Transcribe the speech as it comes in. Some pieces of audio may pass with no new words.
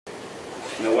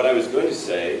Now, what I was going to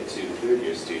say to the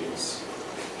third-year students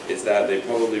is that they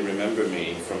probably remember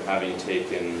me from having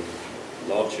taken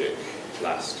logic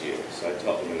last year. So I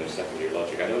taught them in their second-year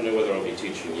logic. I don't know whether I'll be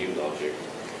teaching you logic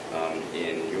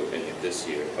in this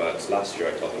year, but last year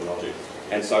I taught them logic.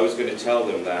 And so I was going to tell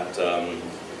them that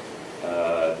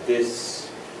this,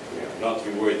 not to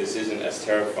be worried, this isn't as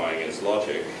terrifying as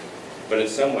logic, but in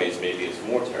some ways maybe it's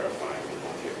more terrifying than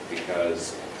logic,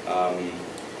 because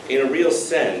in a real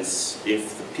sense,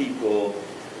 if the people,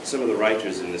 some of the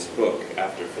writers in this book,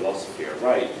 After Philosophy, are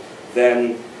right,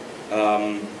 then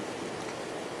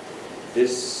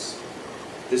this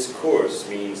course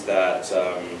means that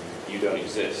you don't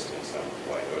exist in some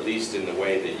way, or at least in the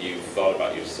way that you've thought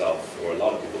about yourself, or a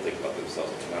lot of people think about themselves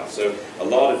up to now. So a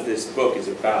lot of this book is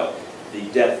about the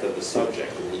death of the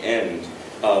subject, and the end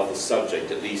of the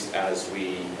subject, at least as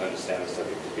we understand the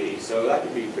subject to be. So that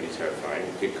could be pretty terrifying.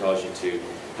 It could cause you to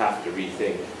have to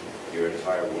rethink your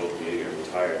entire worldview, your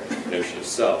entire notion of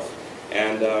self.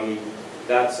 And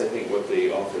that's, I think, what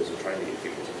the authors are trying to get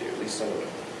people to do, at least some of them.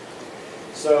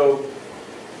 So,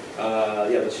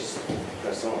 yeah, let's just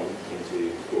press on into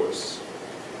the course.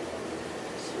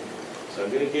 So I'm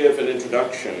going to give an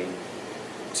introduction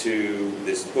to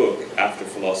this book, After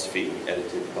Philosophy,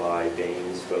 edited by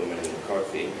Baines, Bowman, and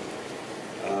McCarthy.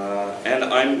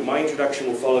 And my introduction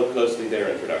will follow closely their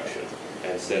introduction.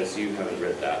 And since you haven't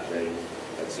read that, then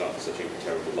that's not such a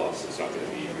terrible loss. It's not going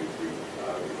to be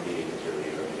repeating material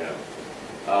you already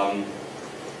know.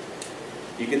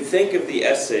 You can think of the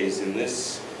essays in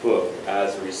this book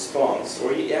as a response,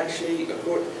 or actually,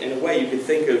 in a way, you can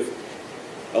think of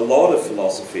a lot of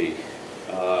philosophy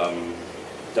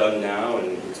done now,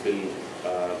 and it's been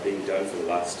being done for the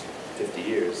last 50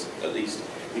 years, at least.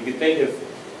 You could think of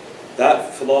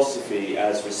that philosophy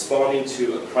as responding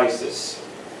to a crisis.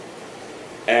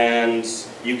 And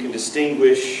you can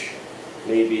distinguish,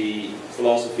 maybe,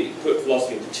 put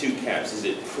philosophy into two camps. Is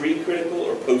it pre-critical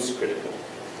or post-critical?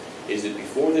 Is it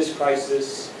before this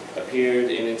crisis appeared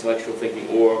in intellectual thinking,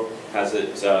 or is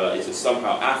it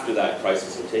somehow after that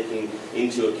crisis and taking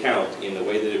into account, in the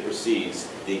way that it proceeds,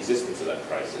 the existence of that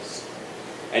crisis?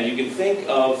 And you can think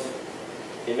of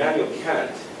Immanuel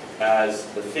Kant as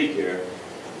the figure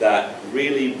that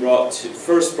really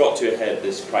first brought to a head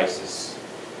this crisis.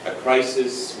 A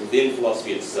crisis within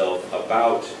philosophy itself,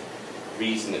 about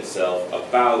reason itself,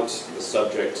 about the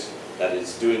subject that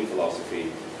is doing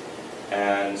philosophy.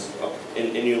 And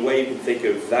in a way, you can think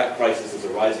of that crisis as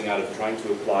arising out of trying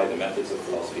to apply the methods of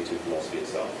philosophy to philosophy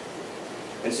itself.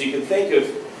 And so you can think of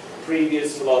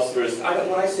previous philosophers.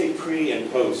 When I say pre and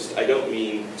post, I don't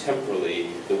mean temporally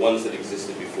the ones that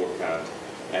existed before Kant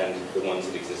and the ones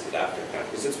that existed after Kant.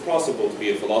 Because it's possible to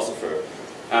be a philosopher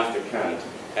after Kant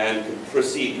and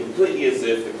proceed completely as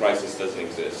if the crisis doesn't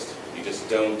exist. You just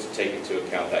don't take into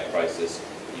account that crisis.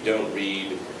 You don't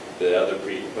read the other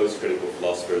post-critical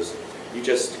philosophers. You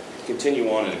just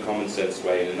continue on in a common sense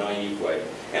way, in a naive way.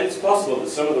 And it's possible that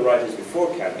some of the writers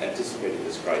before Kant anticipated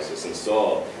this crisis and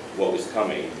saw what was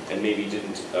coming, and maybe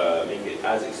didn't make it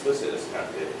as explicit as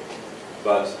Kant did.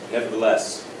 But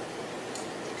nevertheless,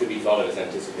 it could be thought of as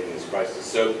anticipating this crisis.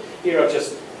 So here I've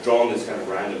just drawn this kind of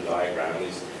random diagram.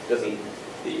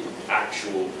 The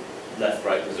actual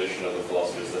left-right position of the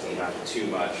philosophers doesn't matter too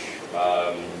much.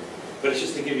 But it's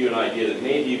just to give you an idea that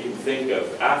maybe you can think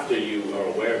of, after you are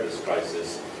aware of this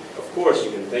crisis, of course you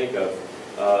can think of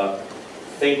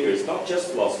thinkers, not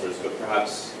just philosophers, but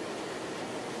perhaps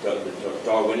the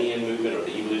Darwinian movement, or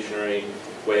the evolutionary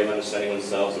way of understanding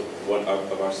ourselves,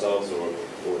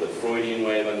 or the Freudian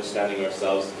way of understanding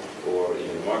ourselves, or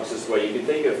even the Marxist way. You can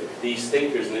think of these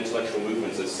thinkers and intellectual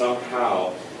movements as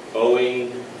somehow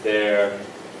owing their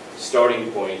starting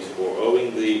point, or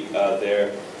owing the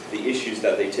issues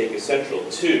that they take as central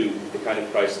to the kind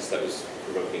of crisis that was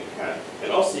provoking Kant.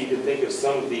 And also you can think of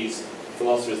some of these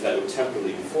philosophers that were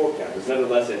temporally before Kant as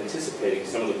nevertheless anticipating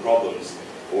some of the problems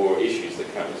or issues that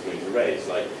Kant was going to raise.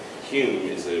 Like Hume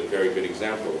is a very good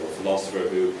example of a philosopher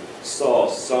who saw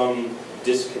some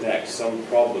disconnect, some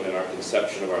problem in our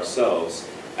conception of ourselves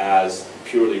as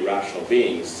purely rational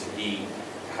beings. He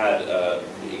had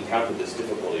encountered this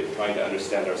difficulty of trying to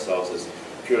understand ourselves as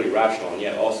purely rational, and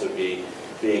yet also being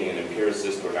an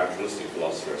empiricist or naturalistic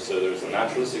philosopher. So there's a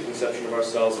naturalistic conception of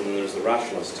ourselves, and then there's the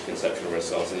rationalist conception of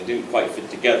ourselves, and they didn't quite fit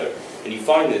together. And you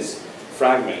find this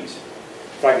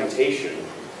fragmentation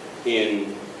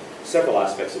in several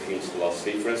aspects of Hume's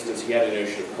philosophy. For instance, he had a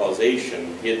notion of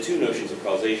causation. He had two notions of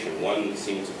causation. One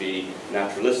seemed to be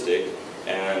naturalistic,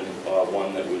 and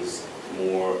one that was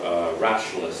more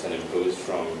rationalist and imposed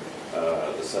from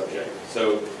the subject.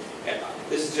 So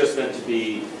this is just meant to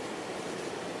be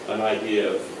an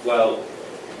idea of, well,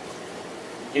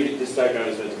 this diagram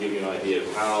is meant to give you an idea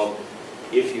of how,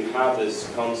 if you have this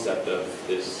concept of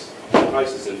this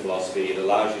crisis in philosophy, it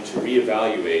allows you to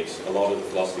reevaluate a lot of the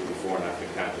philosophy before and after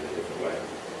Kant in a different way.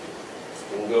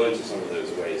 And we'll go into some of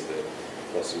those ways that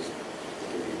philosophers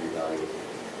can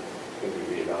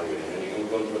be reevaluated, and we'll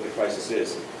go into what the crisis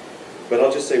is. But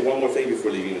I'll just say one more thing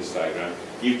before leaving this diagram.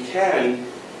 You can,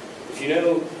 if you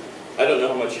know, I don't know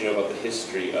how much you know about the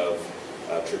history of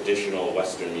traditional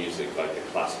Western music, like the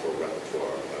classical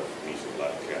repertoire of music,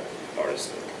 like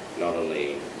artists, not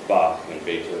only Bach and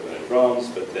Beethoven and Brahms,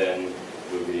 but then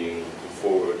moving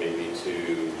forward maybe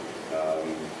to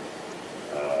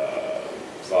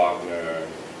Wagner,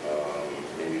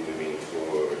 maybe moving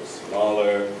towards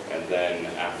Mahler, and then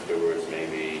afterwards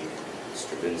maybe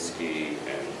Stravinsky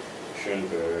and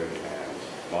Schoenberg and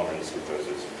modernist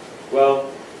composers. Well,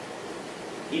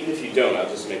 even if you don't, I'll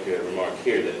just make a remark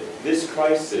here that this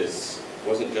crisis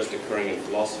wasn't just occurring in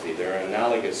philosophy. There are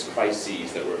analogous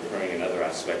crises that were occurring in other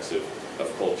aspects of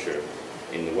culture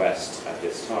in the West at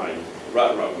this time,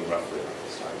 roughly around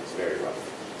this time. It's very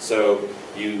rough. So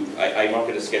I'm not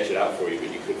going to sketch it out for you,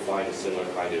 but you could find a similar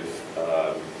kind of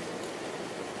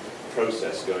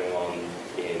process going on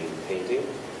in painting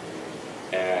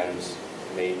and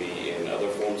maybe in other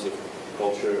forms of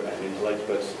culture and intellect.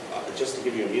 But just to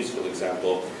give you a musical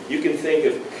example, you can think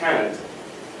of Kant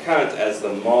as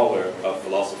the Mahler of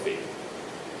philosophy.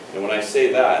 And when I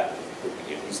say that,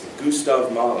 he's the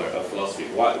Gustav Mahler of philosophy.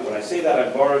 When I say that,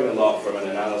 I'm borrowing a lot from an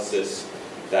analysis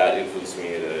that influenced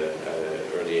me at an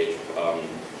early age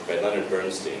by Leonard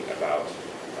Bernstein about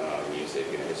music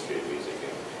and the history of music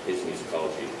and his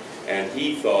musicology. And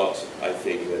he thought, I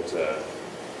think,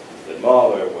 that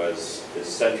Mahler was the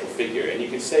central figure. And you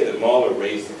could say that Mahler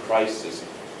raised the crisis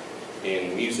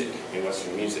in music, in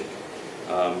Western music.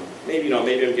 Maybe not,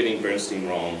 maybe I'm getting Bernstein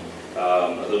wrong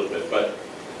a little bit, but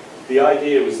the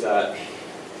idea was that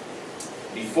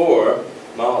before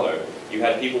Mahler, you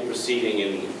had people proceeding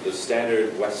in the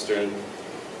standard Western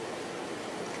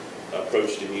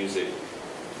approach to music,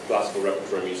 classical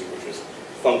repertoire music, which was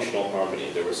functional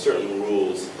harmony. There were certain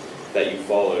rules that you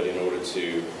followed in order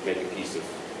to make a piece of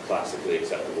classically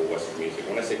acceptable Western music.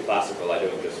 When I say classical, I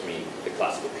don't just mean the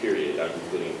classical period. I'm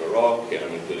including Baroque, and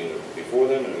I'm including the before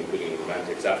them, and I'm including the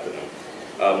Romantics after them.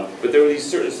 But there were these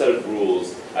certain set of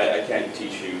rules. I can't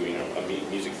teach you, a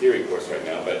music theory course right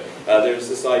now, but there's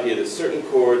this idea that certain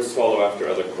chords follow after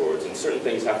other chords, and certain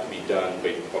things have to be done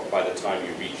by the time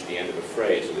you reach the end of a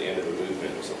phrase or the end of a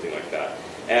movement or something like that.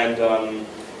 And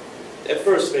at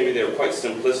first, maybe they were quite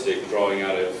simplistic, drawing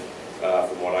out of,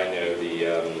 from what I know,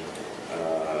 the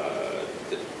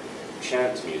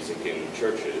chant music in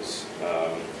churches.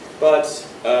 But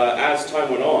as time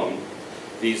went on,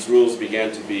 these rules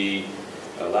began to be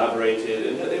elaborated,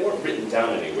 and they weren't written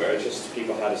down anywhere. It's just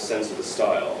people had a sense of the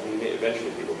style. I mean, eventually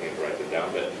people came to write them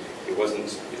down, but it wasn't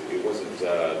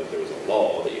that there was a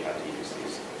law that you had to use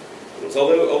these rules.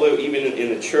 Although even in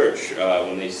the church,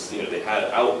 when they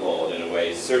had outlawed in a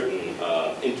way certain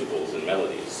intervals and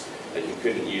melodies, that you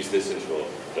couldn't use this interval.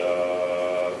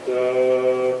 Da,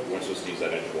 da. You weren't supposed to use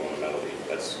that interval in a melody.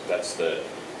 That's the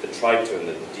tritone,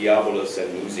 the diabolus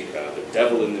and musica, the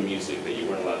devil in the music that you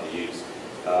weren't allowed to use.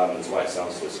 That's why it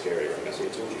sounds so scary right now. So I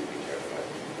told you you'd be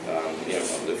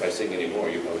terrified. If I sing anymore,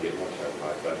 you probably get more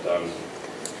terrified. But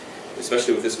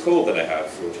especially with this cold that I have,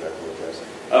 for which I apologize.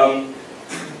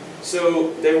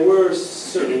 So there were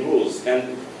certain rules,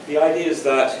 and the idea is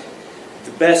that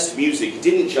the best music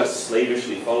didn't just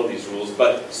slavishly follow these rules,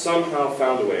 but somehow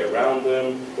found a way around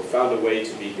them, or found a way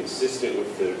to be consistent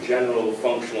with the general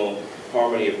functional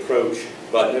harmony approach,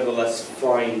 but nevertheless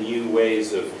find new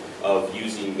ways of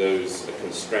using those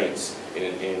constraints to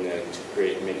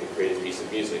make a creative piece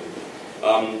of music.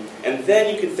 And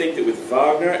then you can think that with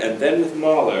Wagner and then with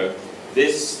Mahler,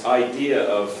 this idea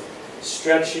of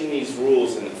stretching these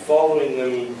rules and following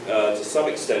them to some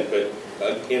extent, but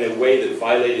in a way that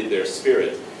violated their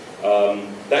spirit,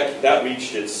 that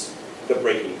reached the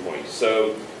breaking point.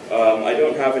 So I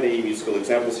don't have any musical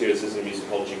examples here. This isn't a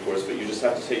musicology course, but you just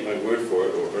have to take my word for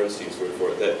it, or Bernstein's word for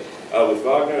it, that with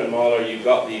Wagner and Mahler, you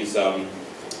got these,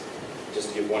 just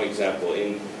to give one example,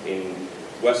 in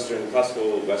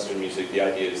classical Western music, the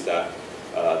idea is that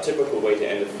a typical way to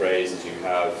end a phrase is you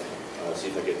have, let's see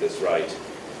if I get this right,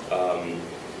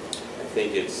 I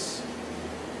think it's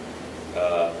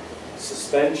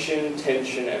suspension,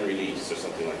 tension, and release, or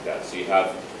something like that. So you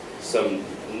have some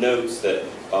notes that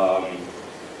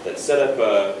set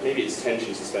up, maybe it's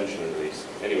tension, suspension, and release.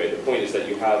 Anyway, the point is that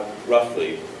you have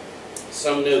roughly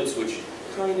some notes which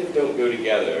kind of don't go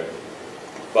together,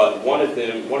 but one of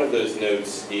those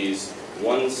notes is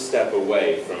one step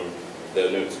away from the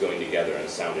notes going together and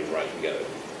sounding right together.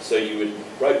 So you would,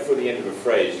 right before the end of a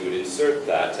phrase, you would insert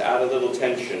that to add a little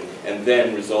tension and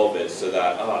then resolve it so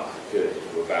that, good,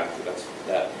 we're back.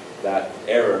 That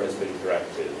error has been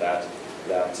corrected. That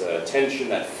tension,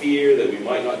 that fear that we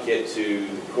might not get to,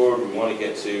 the chord we want to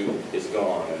get to is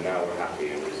gone, and now we're happy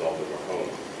and resolved and we're home.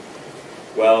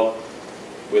 Well,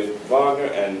 with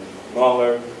Wagner and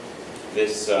Mahler,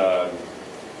 this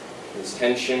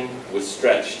tension was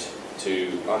stretched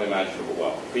to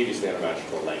previously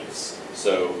unimaginable lengths.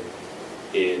 So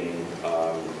in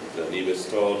the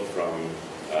Liebestod from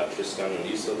Tristan and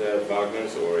Isolde,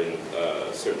 Wagner's, or in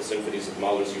certain symphonies of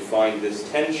Mahler's, you find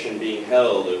this tension being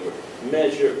held over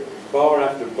bar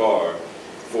after bar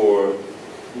for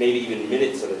maybe even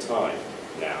minutes at a time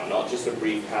now. Not just a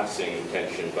brief passing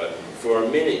tension, but for a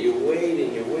minute you're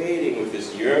waiting with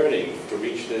this yearning to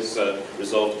reach this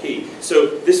resolved key. So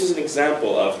this was an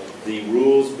example of the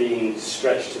rules being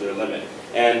stretched to their limit.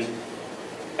 And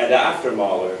after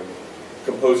Mahler,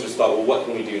 composers thought, well, what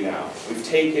can we do now? We've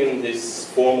taken this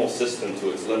formal system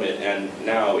to its limit, and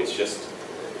now it's just,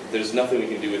 there's nothing we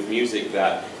can do with music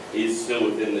that is still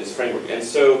within this framework. And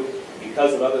so,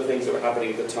 because of other things that were happening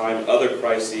at the time, other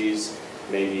crises,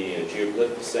 maybe in a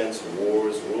geopolitical sense,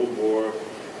 wars, World War,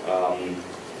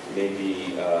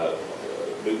 maybe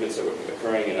movements that were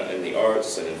occurring in the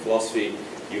arts and in philosophy,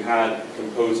 you had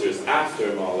composers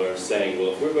after Mahler saying,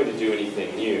 well, if we're going to do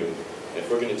anything new, if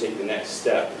we're going to take the next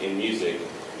step in music,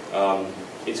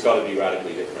 it's got to be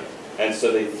radically different. And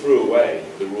so they threw away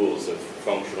the rules of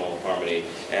functional harmony,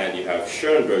 and you have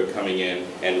Schoenberg coming in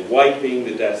and wiping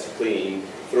the desk clean,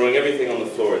 throwing everything on the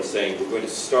floor and saying, we're going to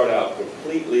start out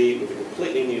completely with a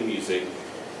completely new music,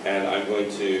 and I'm going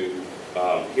to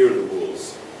here are the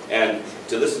rules. And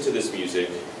to listen to this music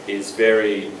is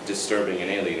very disturbing and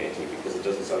alienating because it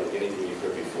doesn't sound like anything you've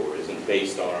heard before. It isn't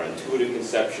based on our intuitive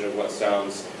conception of what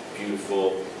sounds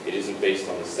beautiful. It isn't based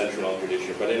on the central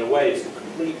tradition, but in a way it's a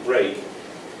complete break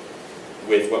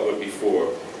with what went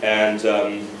before. And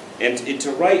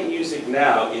to write music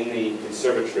now in the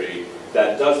conservatory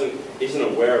that isn't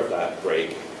aware of that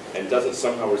break and doesn't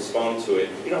somehow respond to it,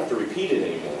 you don't have to repeat it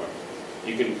anymore.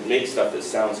 You can make stuff that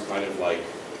sounds kind of like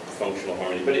functional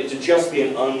harmony, but to just be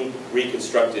an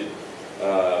unreconstructed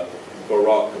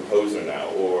Baroque composer now,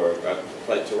 or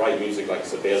to write music like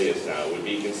Sibelius now, would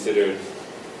be considered,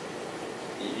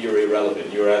 you're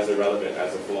irrelevant. You're as irrelevant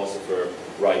as a philosopher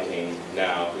writing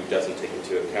now who doesn't take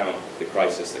into account the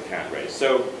crisis that Kant raised.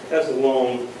 So that's a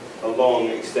long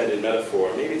extended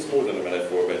metaphor. Maybe it's more than a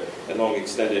metaphor, but a long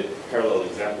extended parallel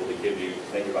example to give you to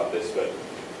think about this. But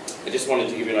I just wanted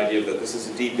to give you an idea that this is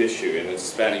a deep issue and it's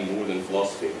spanning more than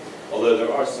philosophy. Although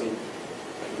there are some,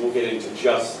 we'll get into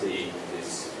just these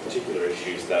particular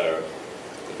issues that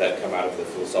come out of the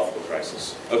philosophical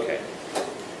crisis. Okay.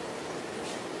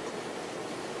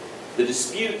 The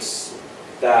disputes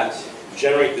that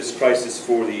generate this crisis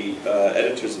for the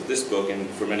editors of this book and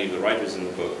for many of the writers in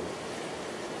the book,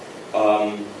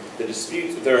 the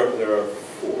disputes, there are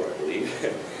four, I believe.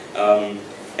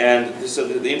 So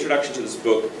the introduction to this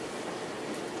book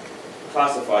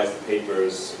classifies the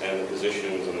papers and the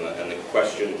positions and the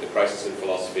question, the crisis in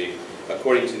philosophy,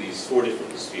 according to these four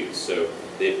different disputes. So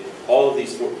all of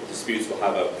these four disputes will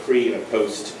have a pre and a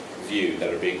post view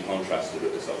that are being contrasted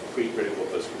with itself, pre-critical,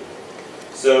 post-critical.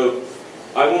 So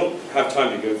I won't have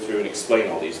time to go through and explain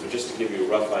all these, but just to give you a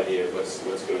rough idea of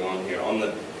what's going on here.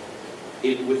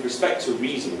 With respect to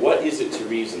reason, what is it to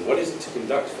reason? What is it to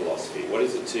conduct philosophy? What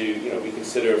is it to, we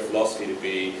consider philosophy to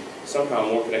be somehow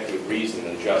more connected with reason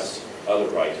than just other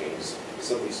writings. There's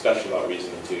something special about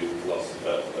reason in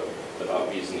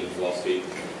philosophy.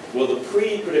 Well, the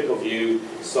pre-critical view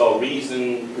saw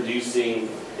reason producing,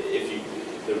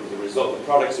 the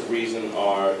products of reason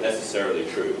are necessarily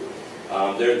true.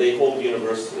 They hold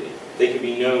universally. They can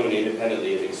be known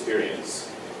independently of experience.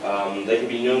 They can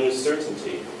be known with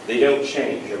certainty. They don't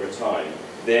change over time.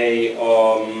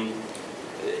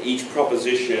 Each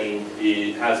proposition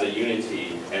has a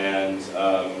unity and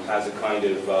has a kind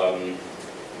of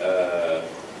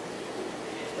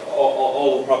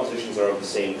all the propositions are of the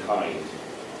same kind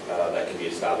that can be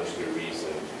established through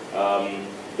reason.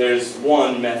 There's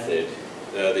one method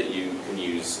that you can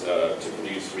use to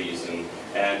produce reason,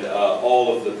 and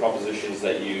all of the propositions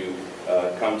that you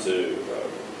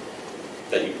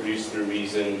that you produce through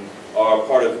reason are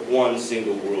part of one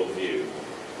single worldview.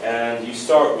 And you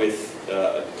start with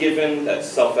a given that's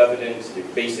self-evident, the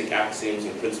basic axioms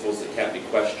and principles that can't be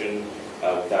questioned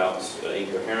without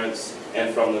incoherence,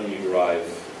 and from them you derive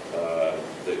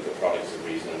the products of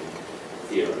reason,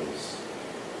 theorems,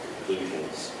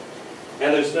 conclusions.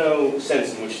 And there's no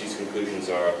sense in which these conclusions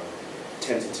are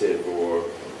tentative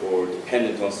or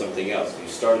dependent on something else. If you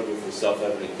started with the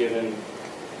self-evident given,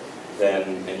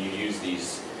 and you use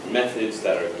these methods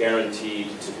that are guaranteed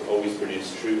to always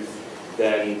produce truth,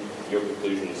 then your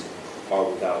conclusions are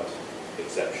without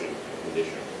exception and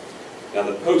condition. Now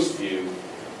the post view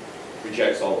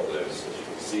rejects all of those, as you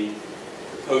can see.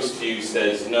 The post view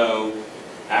says, no,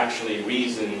 actually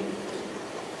reason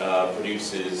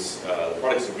produces, the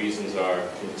products of reasons are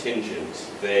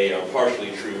contingent. They are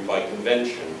partially true by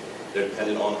convention. They're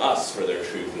dependent on us for their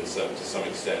truth to some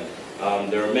extent.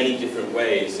 There are many different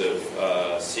ways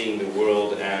of seeing the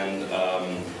world, and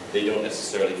they don't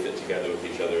necessarily fit together with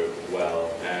each other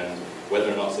well. And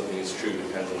whether or not something is true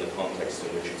depends on the context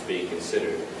in which it's being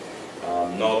considered.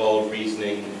 Not all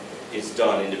reasoning is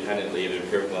done independently of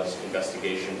empirical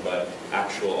investigation, but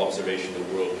actual observation of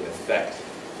the world can affect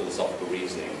philosophical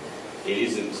reasoning. It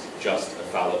isn't just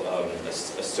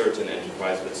a certain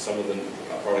enterprise, but some of the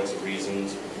products of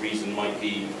reason might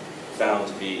be found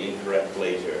to be incorrect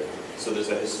later. So there's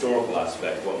a historical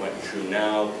aspect. What might be true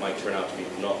now might turn out to be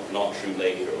not true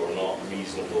later, or not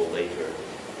reasonable later.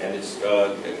 And it's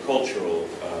cultural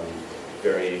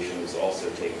variations also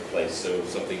take place. So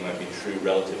something might be true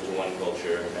relative to one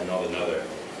culture and not another.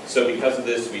 So because of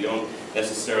this, we don't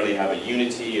necessarily have a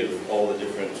unity of all the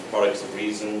different products of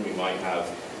reason. We might have,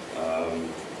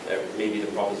 maybe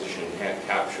the proposition can't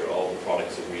capture all the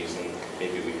products of reason.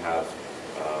 Maybe we have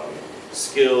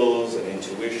skills and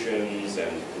intuitions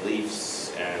and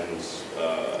beliefs, and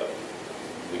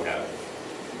we have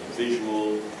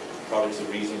visual products of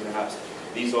reason perhaps.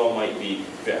 These all might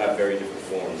have very different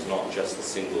forms, not just the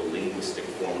single linguistic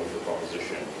form of the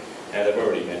proposition. And I've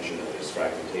already mentioned that there's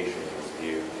fragmentation in this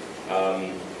view.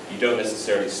 You don't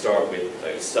necessarily start with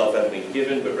a self-evident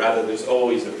given, but rather there's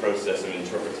always a process of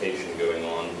interpretation going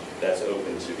on that's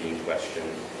open to being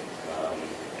questioned,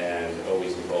 and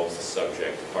always involves the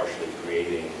subject partially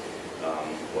creating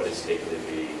what is taken to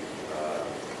be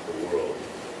the world.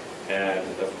 And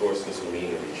of course this will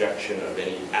mean a rejection of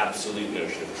any absolute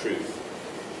notion of truth.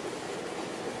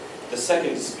 The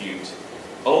second dispute,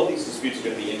 all of these disputes are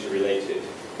going to be interrelated,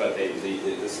 but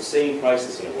it's the same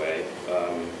crisis in a way,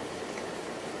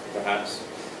 perhaps,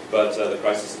 but the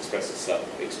crisis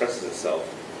expresses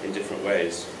itself in different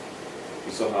ways.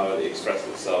 We saw how it expresses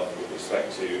itself with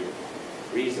respect to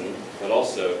reason, but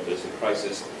also there's a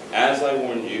crisis. As I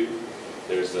warned you,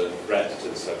 there's a threat to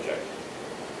the subject,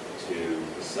 to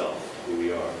the self, who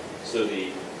we are. So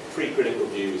the pre-critical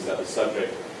view is that the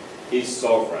subject is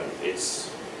sovereign. It's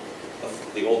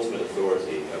the ultimate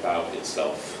authority about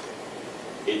itself.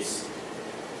 It's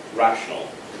rational.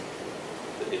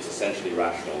 It's essentially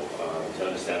rational. To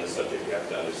understand the subject, you have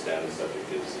to understand the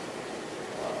subject is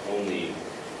only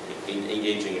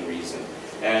engaging in reason.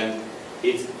 And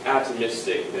it's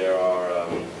atomistic. There are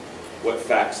what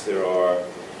facts there are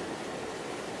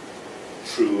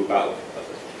true about.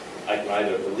 I can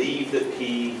either believe that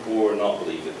P or not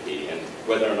believe that P, and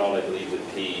whether or not I believe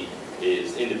that P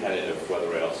is independent of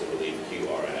whether I also believe Q,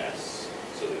 R, and S.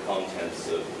 So the contents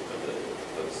of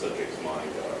the subject's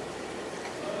mind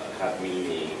have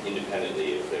meaning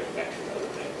independently of their connection to other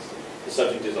things. The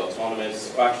subject is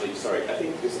autonomous. Oh, actually, sorry, I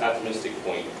think this atomistic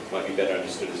point might be better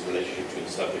understood as the relationship between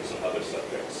subjects and other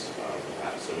subjects,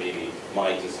 perhaps. So maybe my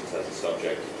existence as a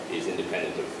subject is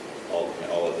independent of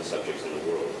all of the subjects in the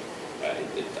world.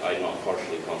 I'm not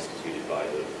partially constituted by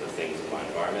the things in my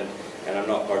environment, and I'm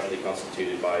not partially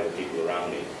constituted by the people around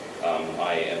me.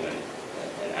 I am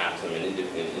an atom, an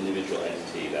individual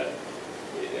entity that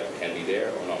can be there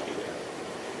or not be there.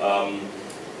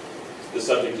 The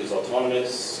subject is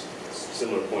autonomous.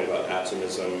 Similar point about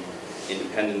atomism,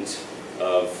 independent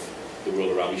of the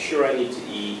world around me. Sure, I need to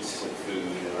eat food,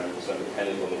 and I'm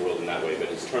dependent on the world in that way, but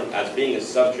as being a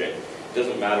subject, it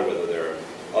doesn't matter whether there are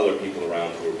other people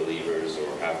around who are believers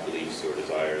or have beliefs or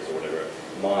desires or whatever.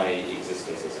 My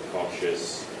existence as a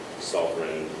conscious,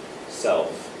 sovereign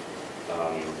self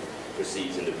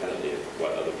proceeds independently of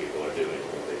what other people are doing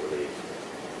or what they believe.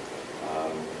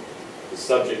 The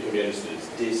subject can be understood as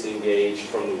disengaged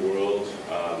from the world.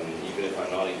 Even if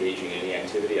I'm not engaging in any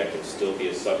activity, I can still be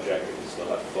a subject. I can still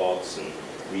have thoughts and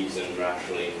reason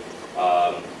rationally.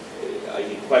 I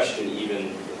can question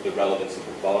even the relevance of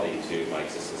the body to my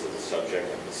existence as a subject.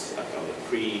 On the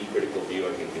pre-critical view,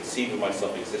 I can conceive of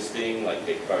myself existing, like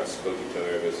Descartes' cogito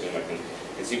ergo sum. I can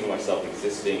conceive of myself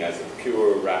existing as a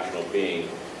pure rational being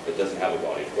that doesn't have a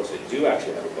body. Of course, I do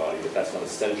actually have a body, but that's not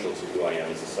essential to who I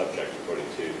am as a subject, according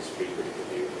to this pre-critical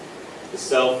view. The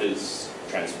self is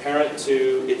transparent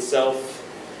to itself.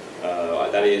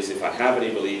 That is, if I have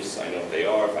any beliefs, I know what they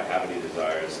are. If I have any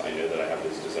desires, I know that I have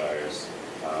those desires.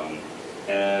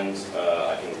 And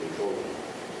I can control them.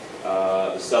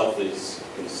 self is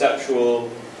conceptual,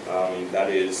 that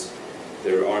is,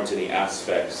 there aren't any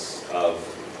aspects of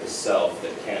the self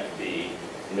that can't be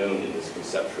known in this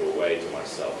conceptual way to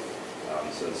myself.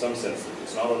 So in some sense,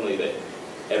 it's not only that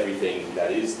everything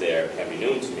that is there can be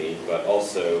known to me, but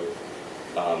also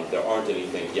there aren't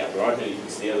anything,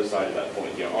 it's the other side of that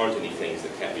point, there aren't any things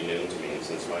that can't be known to me, and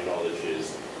since my knowledge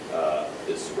is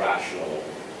this rational,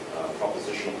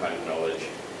 propositional kind of knowledge,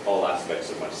 all aspects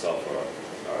of myself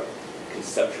are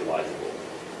conceptualizable.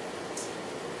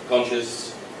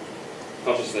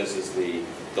 Consciousness is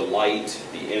the light,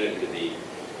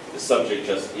 the subject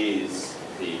just is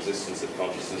the existence of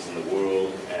consciousness in the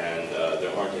world, and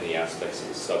there aren't any aspects of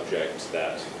the subject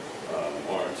that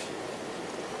aren't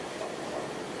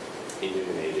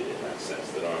illuminated in that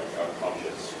sense, that aren't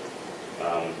conscious.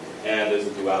 And there's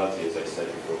a duality, as I said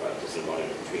before, about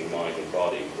disembodiment between mind and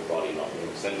body, the body not being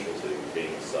essential to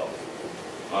being itself.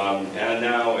 And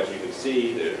now, as you can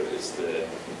see, there is the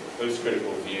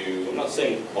post-critical view. I'm not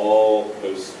saying all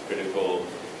post-critical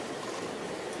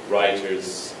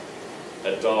writers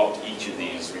adopt each of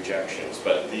these rejections,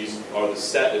 but these are the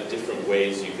set of different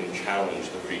ways you can challenge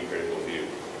the pre-critical view.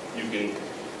 You can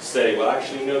say, well,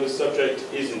 actually, no, the subject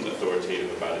isn't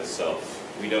authoritative about itself.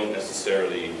 We don't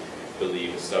necessarily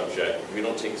believe the subject, we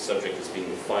don't take the subject as being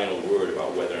the final word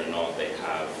about whether or not they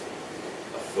have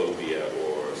a phobia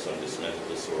or some mental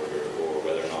disorder, or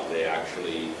whether or not they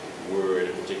actually were in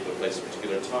a particular place at a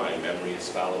particular time. Memory is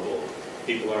fallible.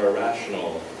 People are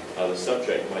irrational. The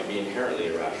subject might be inherently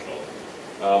irrational.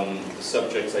 The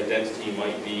subject's identity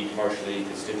might be partially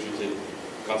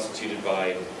constituted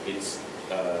by its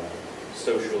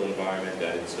social environment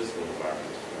and its physical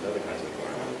environment, and other kinds of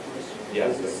environment.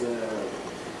 Yeah.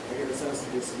 I get a sense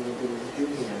that this is a little bit of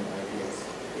Jungian ideas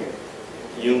here.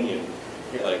 Jungian,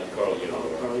 yeah. Like Carl Jung.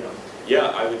 Carl Jung.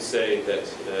 Yeah, I would say that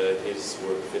his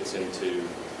work fits into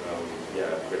a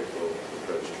critical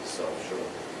approach to the self, sure.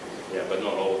 Yeah, but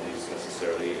not all of these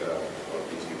necessarily are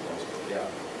these viewpoints. Yeah,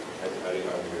 I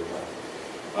agree with that.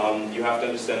 You have to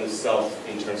understand the self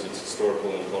in terms of its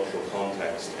historical and cultural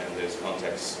context, and those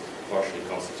contexts partially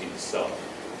constitute the self.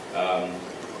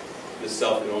 The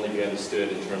self can only be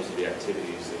understood in terms of the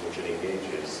activities in which it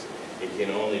engages. It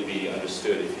can only be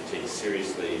understood if you take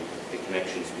seriously the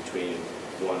connections between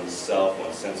one's self,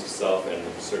 one's sense of self, and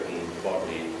certain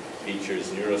bodily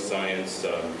features, neuroscience,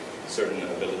 certain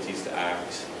abilities to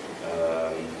act,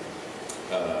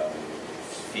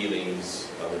 feelings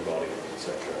of embodiment,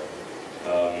 etc.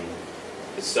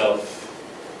 The self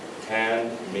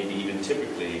can, maybe even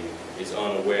typically, is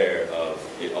unaware of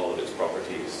all of its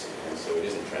properties, and so it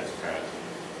isn't transparent.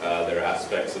 There are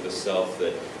aspects of the self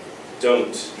that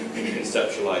don't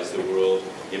conceptualize the world.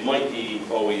 It might be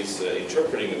always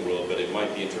interpreting the world, but it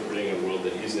might be interpreting a world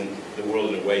that isn't the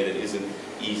world in a way that isn't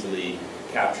easily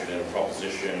captured in a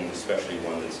proposition, especially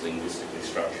one that's linguistically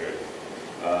structured.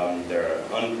 There are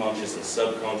unconscious and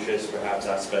subconscious, perhaps,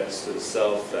 aspects to the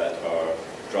self that are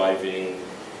driving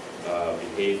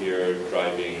behavior,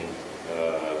 driving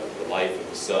the life of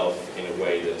the self in a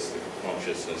way that the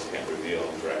consciousness can't reveal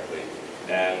directly.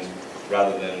 And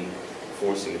rather than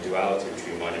forcing a duality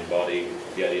between mind and body,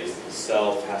 the idea is that the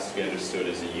self has to be understood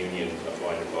as a union of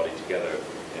mind and body together,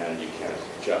 and you can't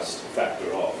just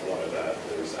factor off one of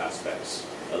those aspects.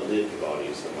 A lived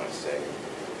body, some might say,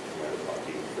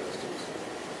 body, for instance.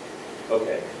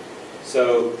 Okay,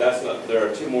 so there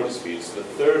are two more disputes. The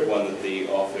third one that the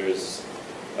authors,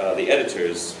 the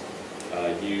editors,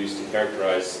 used to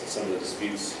characterize some of the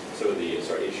disputes, some of the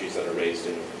issues that are raised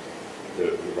in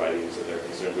the writings that they're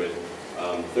concerned with.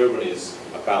 Third one is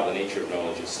about the nature of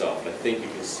knowledge itself. And I think you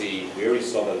can see, we already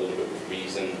saw that a little bit with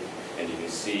reason, and you can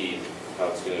see how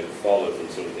it's going to follow from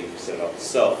some of the things we said about the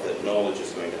self, that knowledge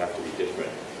is going to have to be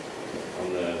different.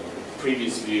 On the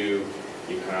previous view,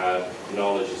 you had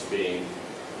knowledge as being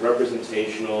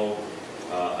representational,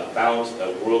 about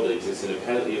a world that exists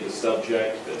independently of the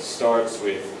subject, that starts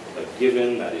with a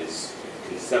given that is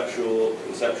conceptual,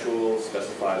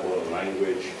 specifiable in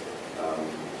language,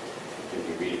 can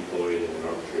be redeployed in an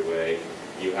arbitrary way.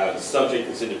 You have a subject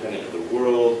that's independent of the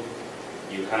world.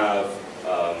 You have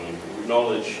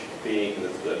knowledge being the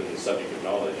subject of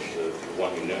knowledge, the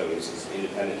one who knows, is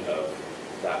independent of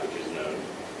that which is known.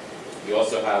 You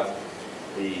also have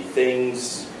the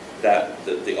things that,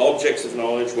 the objects of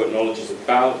knowledge, what knowledge is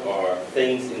about, are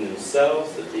things in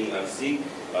themselves, the Ding an sich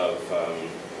of,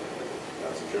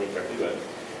 that's in German correctly, but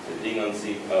the Ding an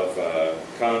sich of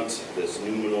Kant, this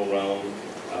noumenal realm,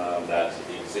 that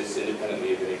exists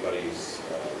independently of anybody's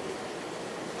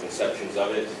conceptions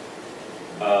of it.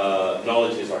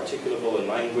 Knowledge is articulable in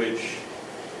language.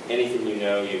 Anything you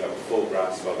know, you have a full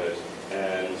grasp of it,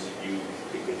 and you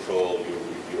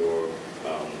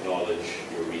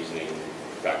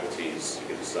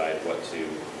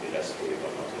to investigate,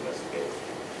 what not to investigate.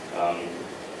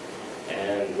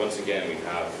 And once again, we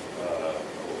have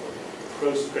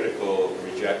post-critical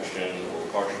rejection or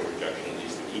partial rejection, at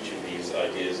least, of each of these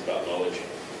ideas about knowledge.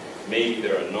 Maybe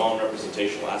there are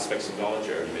non-representational aspects of knowledge.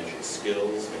 I already mentioned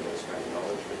skills, maybe that's kind of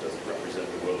knowledge, but it doesn't represent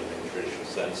the world in any traditional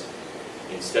sense.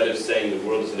 Instead of saying the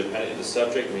world is independent of the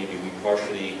subject, maybe we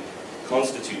partially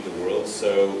constitute the world,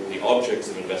 so the objects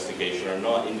of investigation are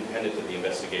not independent of the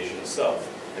investigation itself.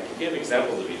 I can give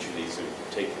examples of each of these. It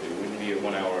wouldn't be a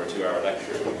 1 hour or 2 hour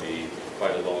lecture, it would be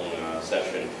quite a long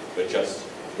session, but just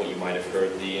what you might have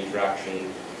heard, the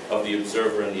interaction of the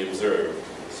observer and the observed.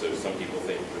 So some people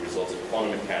think the results of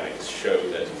quantum mechanics show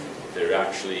that there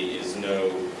actually is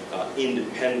no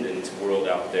independent world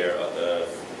out there,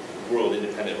 world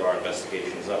independent of our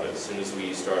investigations of it. As soon as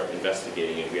we start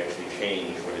investigating it, we actually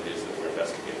change what it is that we're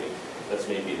investigating. That's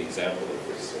maybe an example of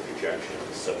this rejection of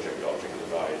the subject-object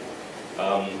divide.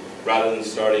 Rather than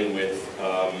starting with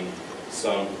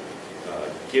some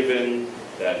given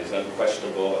that is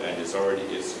unquestionable and is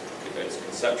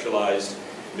conceptualized,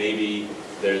 maybe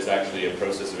there's actually a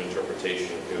process of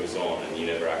interpretation that goes on, and you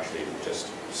never actually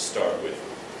just start with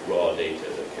raw data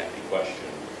that can't be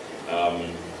questioned.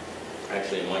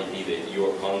 Actually, it might be that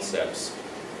your concepts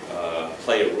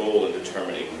play a role in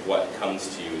determining what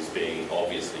comes to you as being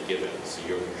obviously given, so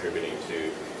you're contributing to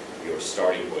your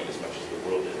starting point as much as the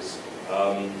world is.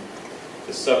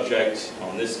 The subject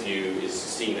on this view is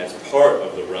seen as part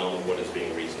of the realm of what is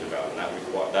being reasoned about, and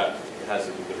that has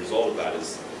the result of that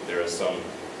is there are some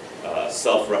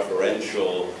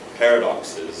self-referential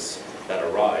paradoxes that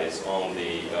arise on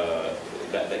the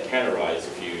that can arise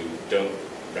if you don't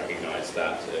recognize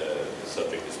that the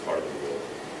subject is part of the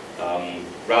world.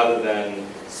 Rather than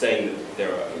saying that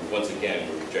there are, once again,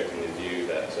 we're rejecting the view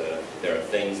that there are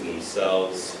things in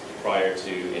themselves prior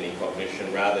to any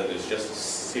cognition. Rather, there's just a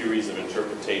series of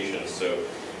interpretations. So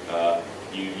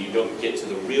you don't get to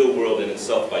the real world in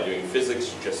itself by doing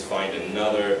physics. You just find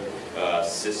another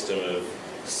system of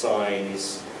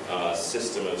signs,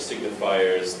 system of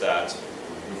signifiers that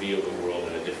reveal the world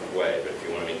in a different way. But if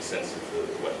you want to make sense of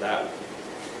what that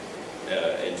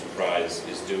enterprise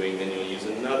is doing, then you'll use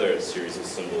another series of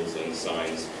symbols and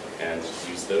signs and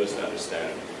use those to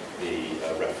understand the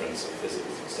reference of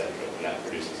physics, etc. And that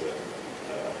produces a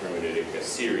hermeneutic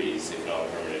series, if not a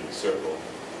hermeneutic circle.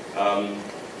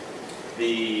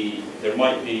 There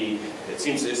might be, it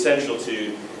seems essential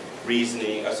to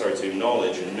reasoning, to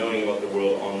knowledge and knowing about the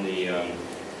world on the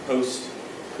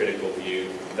post-critical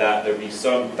view, that there be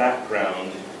some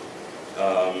background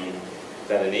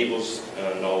that enables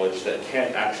knowledge that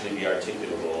can't actually be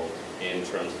articulable in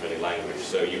terms of any language.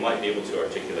 So you might be able to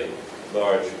articulate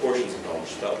large portions of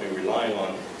knowledge that will be relying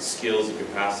on skills and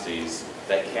capacities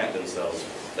that can't themselves,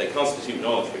 that constitute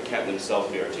knowledge but can't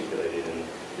themselves be articulated,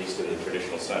 at least in the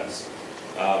traditional sense.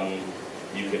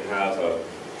 You can have a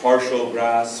partial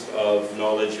grasp of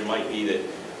knowledge. It might be that,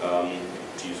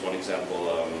 to use one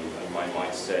example, I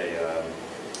might say,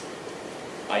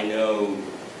 I know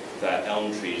that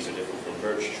elm trees are different from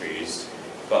birch trees,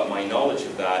 but my knowledge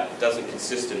of that doesn't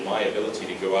consist in my ability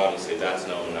to go out and say that's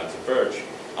an elm and that's a birch.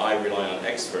 I rely on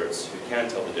experts who can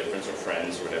tell the difference, or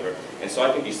friends, or whatever. And so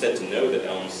I can be said to know that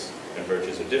elms and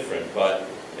birches are different, but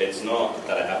it's not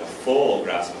that I have a full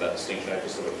grasp of that distinction. I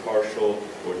just have a partial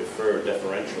or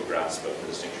deferential grasp of the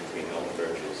distinction between elm and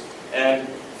birches. And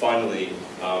finally,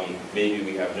 maybe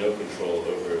we have no control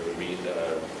over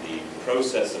the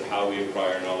process of how we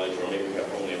acquire knowledge, or maybe we have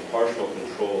only a partial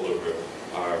control over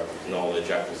our knowledge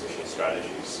acquisition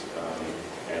strategies.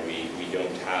 And we don't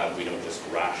just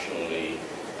rationally,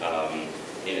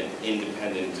 in an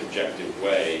independent, objective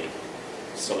way,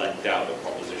 select out the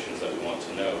propositions that we want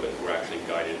to know, but we're actually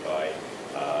guided by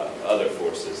other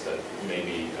forces that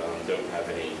maybe don't have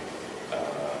any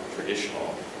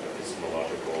traditional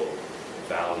epistemological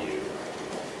value.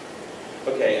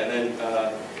 Okay, and then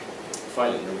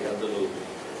finally, we have a little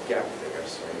gap there,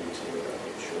 so I need to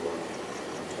make sure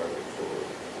I'm targeted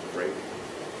for break.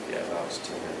 Yeah, about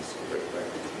 10 minutes to break there.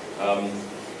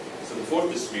 So the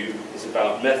fourth dispute is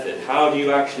about method. How do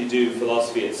you actually do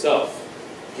philosophy itself,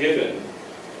 given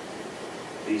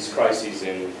these crises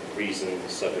in reason,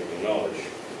 subject, and knowledge?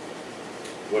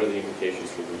 What are the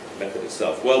implications for the method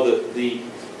itself? Well, the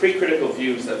pre-critical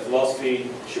view is that philosophy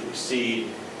should proceed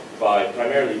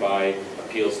primarily by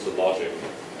appeals to logic.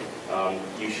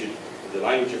 The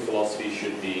language of philosophy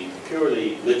should be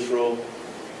purely literal,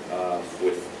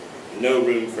 with no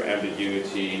room for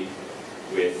ambiguity,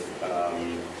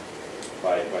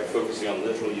 by focusing on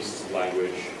literal uses of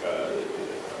language.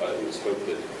 It was hoped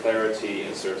that clarity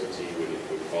and certainty would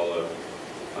follow.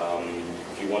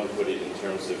 If you want to put it in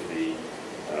terms of the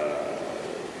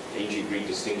ancient Greek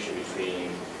distinction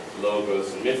between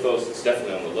logos and mythos, it's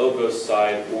definitely on the logos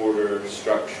side: order,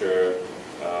 structure,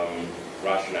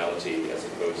 rationality, as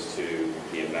opposed to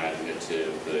the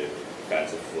imaginative, the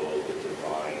fanciful, the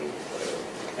divine, whatever.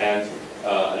 And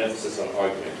an emphasis on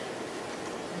argument.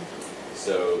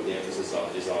 So the emphasis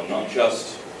is on not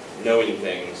just knowing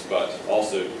things, but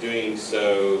also doing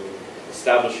so,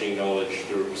 establishing knowledge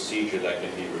through a procedure that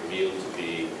can be revealed to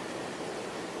be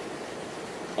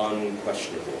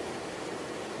unquestionable.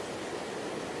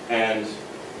 And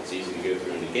it's easy to go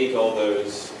through and negate all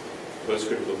those.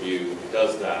 Post-critical view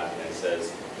does that and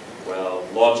says, well,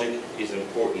 logic is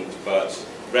important, but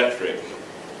rhetoric,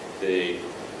 the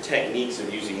techniques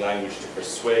of using language to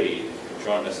persuade, which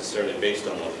aren't necessarily based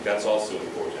on logic, that's also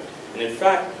important. And in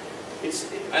fact, this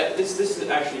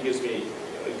actually gives me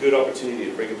a good opportunity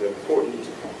to bring up an important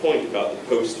point about the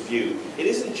post-view. It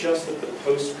isn't just that the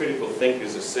post-critical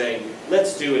thinkers are saying,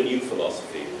 let's do a new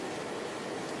philosophy.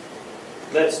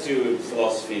 Let's do a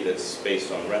philosophy that's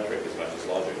based on rhetoric as much as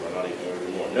logic, or not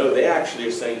even more. No, they actually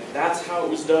are saying that's how it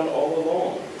was done all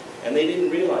along. And they didn't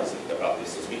realize it about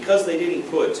this. It's because they didn't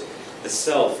put the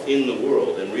self in the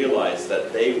world and realize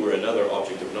that they were another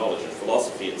object of knowledge, and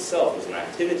philosophy itself was an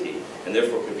activity, and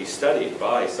therefore could be studied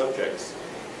by subjects.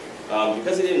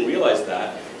 Because they didn't realize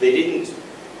that,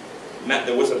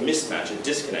 there was a mismatch, a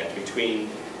disconnect between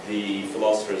the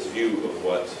philosopher's view of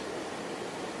what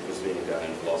was being done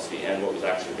in philosophy and what was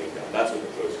actually being done. That's what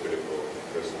the post-critical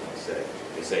person might say.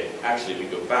 They say, actually, we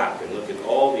go back and look at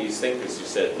all these thinkers who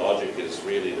said logic is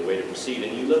really the way to proceed,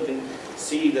 and you look and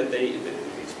see that these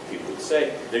people would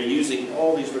say they're using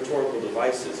all these rhetorical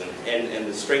devices, and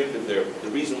the strength of the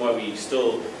reason why we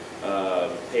still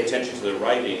pay attention to their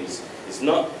writings is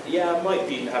not, it might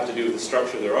have to do with the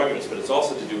structure of their arguments, but it's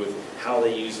also to do with how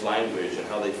they use language and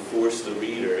how they force the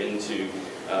reader into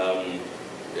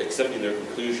accepting their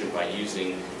conclusion by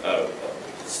using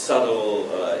subtle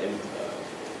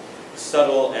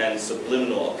and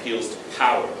subliminal appeals to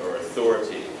power or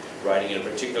authority, writing in a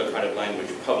particular kind of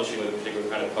language, publishing with a particular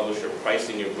kind of publisher,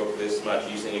 pricing your book this much,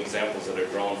 using examples that are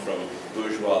drawn from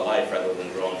bourgeois life rather than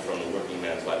drawn from the working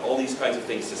man's life. All these kinds of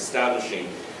things, establishing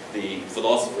the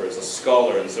philosopher as a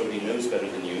scholar and somebody who knows better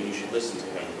than you, and you should listen to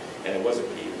him. And it wasn't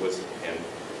he, it was him.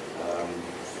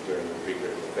 During the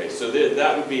pre-critical phase. So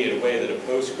that would be in a way that a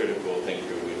post-critical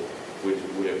thinker would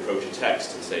approach a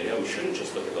text and say, no, we shouldn't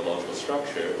just look at the logical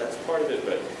structure. That's part of it,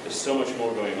 but there's so much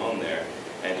more going on there,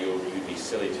 and you'd be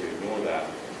silly to ignore that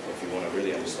if you want to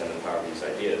really understand the power of these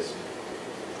ideas.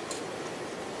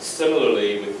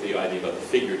 Similarly, with the idea about the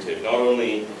figurative, not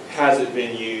only has it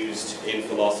been used in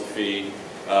philosophy,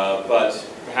 but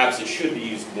perhaps it should be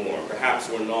used more. Perhaps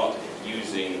we're not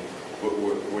using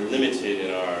we're limited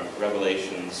in our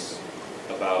revelations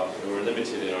we're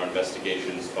limited in our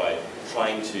investigations by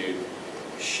trying to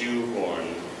shoehorn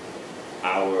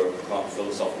our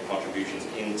philosophical contributions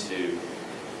into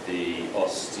the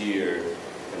austere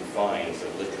confines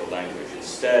of literal language.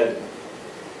 Instead,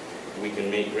 we can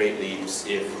make great leaps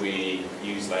if we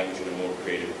use language in a more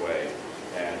creative way,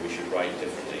 and we should write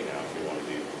differently now if we want to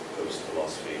do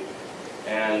post-philosophy.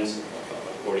 And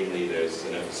accordingly, there's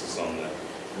an emphasis on the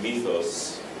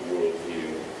mythos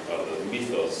worldview, the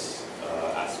mythos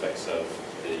aspects of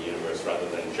the universe, rather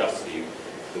than just the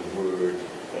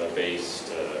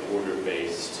word-based,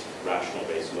 order-based,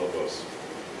 rational-based logos.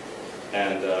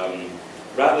 And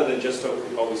rather than just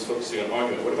always focusing on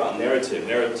argument, what about narrative?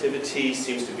 Narrativity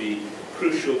seems to be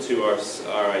crucial to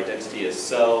our identity as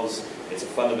selves. It's a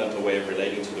fundamental way of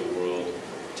relating to the world,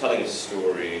 telling a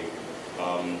story,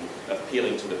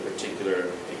 appealing to the particular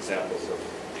examples of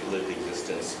lived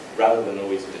existence, rather than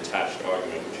always a detached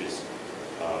argument, which is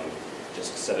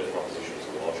just a set of propositions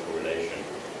of logical relation.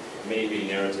 Maybe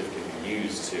narrative can be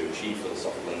used to achieve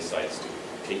philosophical insights, to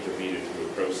take the reader through a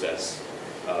process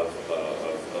of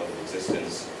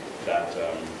existence that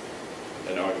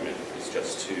an argument is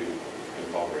just too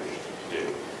impoverished to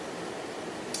do.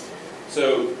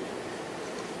 So,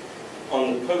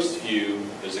 on the post view,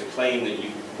 there's a claim that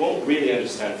you won't really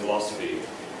understand philosophy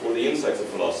or the insights of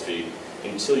philosophy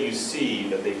until you see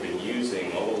that they've been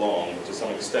using all along, to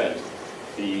some extent,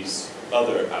 these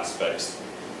other aspects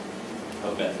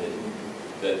of method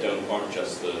that aren't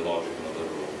just the logic and the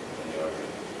literal and the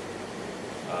argument.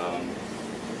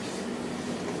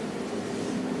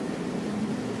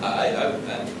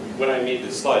 When I made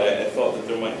this slide, I thought that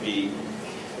there might be.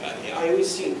 I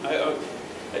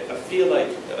feel like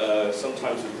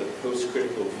sometimes with the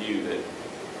post-critical view that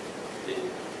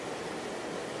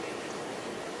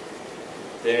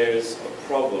there's a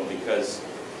problem, because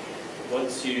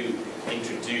once you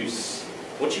introduce,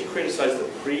 once you criticize the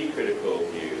pre-critical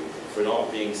view for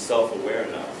not being self-aware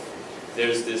enough,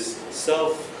 there's this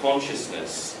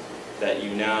self-consciousness that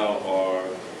you now are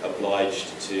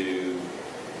obliged to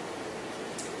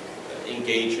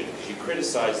engage in, because you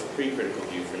criticize the pre-critical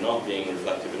view for not being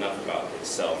reflective enough about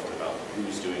itself and about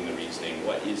who's doing the reasoning,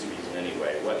 what is reason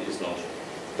anyway, what is knowledge.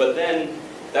 But then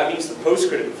that means the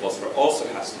post-critical philosopher also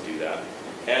has to do that.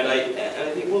 And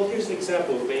I think, well, here's an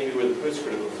example of maybe where the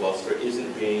post-critical philosopher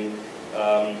isn't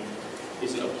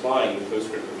applying the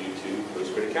post-critical view to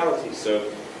post-criticality.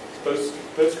 So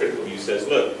post-critical view says,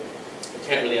 look, you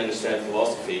can't really understand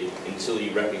philosophy until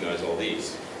you recognize all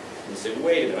these. And say,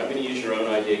 wait a minute, I'm going to use your own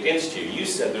idea against you. You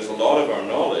said there's a lot of our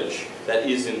knowledge that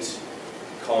isn't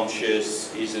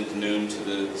conscious, isn't known to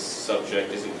the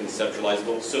subject, isn't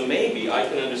conceptualizable. So maybe I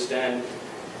can understand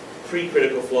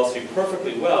pre-critical philosophy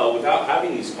perfectly well without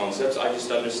having these concepts. I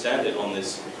just understand it on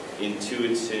this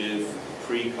intuitive,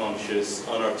 pre-conscious,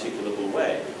 unarticulable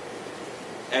way.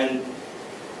 And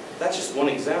that's just one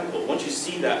example. Once you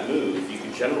see that move, you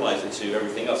can generalize it to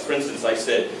everything else. For instance, I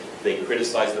said they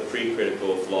criticize the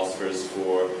pre-critical philosophers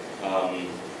for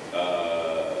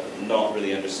not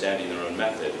really understanding their own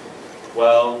method.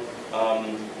 Well,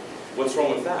 what's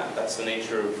wrong with that? That's the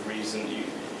nature of reason.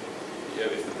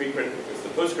 If the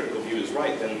post-critical view is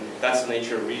right, then that's the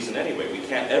nature of reason anyway. We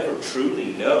can't ever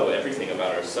truly know everything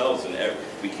about ourselves, and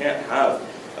we can't have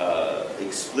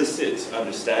explicit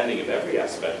understanding of every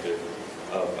aspect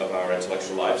of our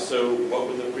intellectual life. So what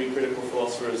were the pre-critical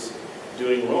philosophers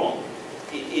doing wrong?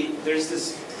 There's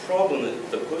this problem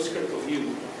that the post-critical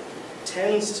view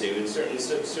tends to, in certain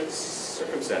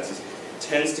circumstances,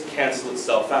 tends to cancel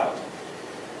itself out,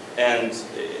 and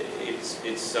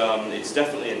it's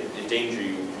definitely a danger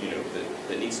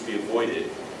that needs to be avoided.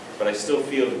 But I still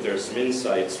feel that there are some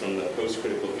insights from the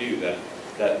post-critical view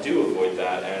that do avoid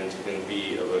that and can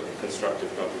be of a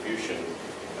constructive contribution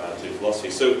to philosophy.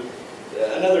 So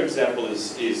another example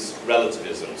is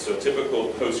relativism. So a typical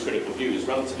post-critical view is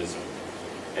relativism.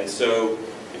 And so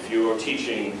if you're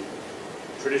teaching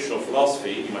traditional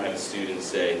philosophy, you might have a student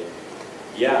say,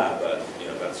 yeah, but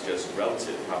that's just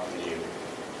relative. How can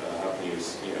you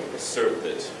assert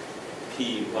that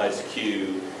P implies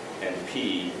Q and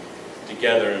P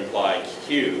together imply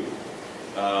Q?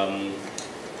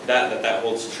 That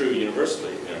holds true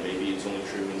universally. Maybe it's only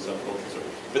true in some cultures.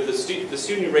 But the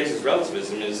student who raises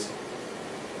relativism is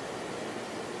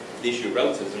the issue of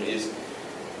relativism is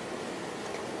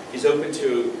open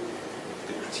to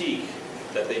the critique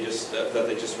that they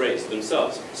just raised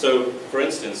themselves. So, for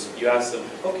instance, you ask them,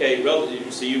 okay,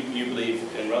 so you believe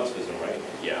in relativism, right?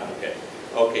 Yeah, okay.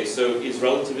 Okay, so is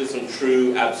relativism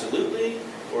true absolutely,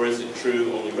 or is it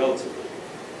true only relatively?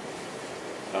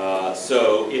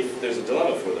 So if there's a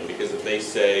dilemma for them, because if they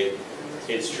say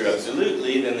it's true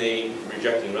absolutely, then they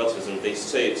rejecting relativism. If they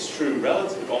say it's true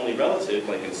only relative,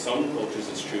 like in some cultures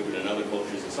it's true, but in other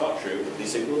cultures it's not true, they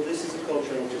say, well, this is a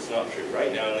culture in which it's not true.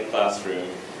 Right now in the classroom,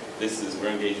 we're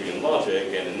engaging in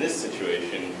logic, and in this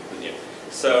situation,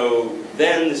 So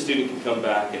then the student can come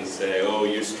back and say, oh,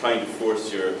 you're just trying to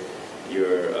force your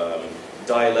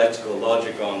dialectical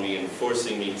logic on me and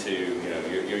forcing me to,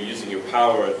 you're using your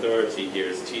power authority here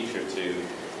as a teacher to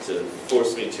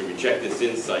force me to reject this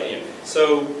insight.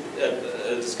 So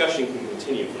a discussion can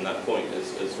continue from that point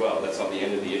as well. That's not the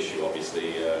end of the issue,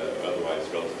 obviously. Otherwise,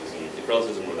 if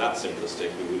relativism were that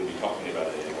simplistic, we wouldn't be talking about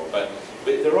it anymore. But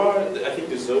I think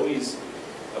there's always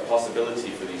a possibility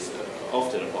for these,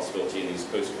 often a possibility in these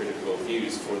post-critical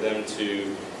views for them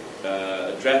to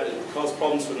cause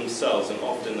problems for themselves, and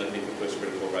often I think the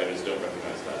post-critical writers don't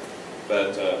recognize that,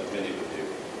 but many of them do.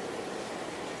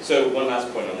 So one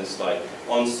last point on this slide.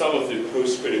 On some of the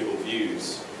post-critical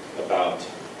views about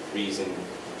reason,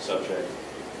 subject,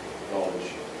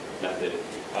 knowledge, method,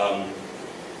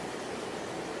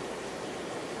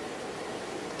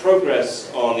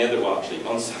 progress on the other, let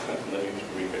me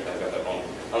repeat, I got that wrong.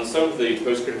 On some of the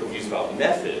post-critical views about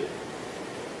method,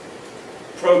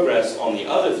 progress on the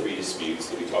other three disputes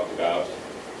that we talked about,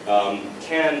 you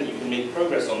can make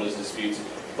progress on those disputes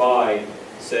by,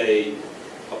 say,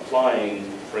 applying,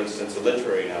 for instance, a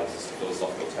literary analysis to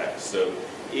philosophical texts. So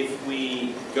if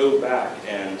we go back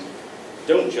and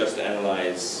don't just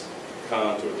analyze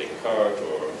Kant or Descartes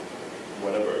or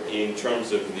whatever in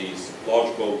terms of these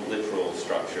logical, literal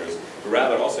structures, but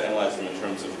rather also analyze them in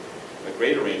terms of a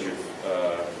greater range of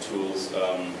tools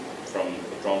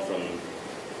drawn from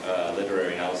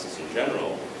literary analysis in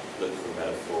general, look for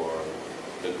metaphor,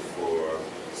 look for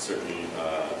certain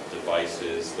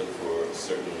devices, look for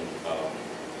certain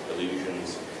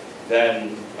illusions,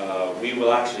 then we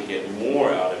will actually get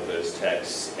more out of those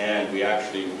texts, and we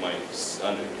actually might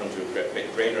come to a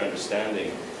greater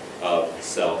understanding of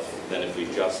self than if we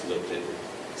just looked at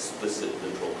explicit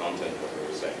literal content of what they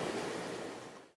were saying.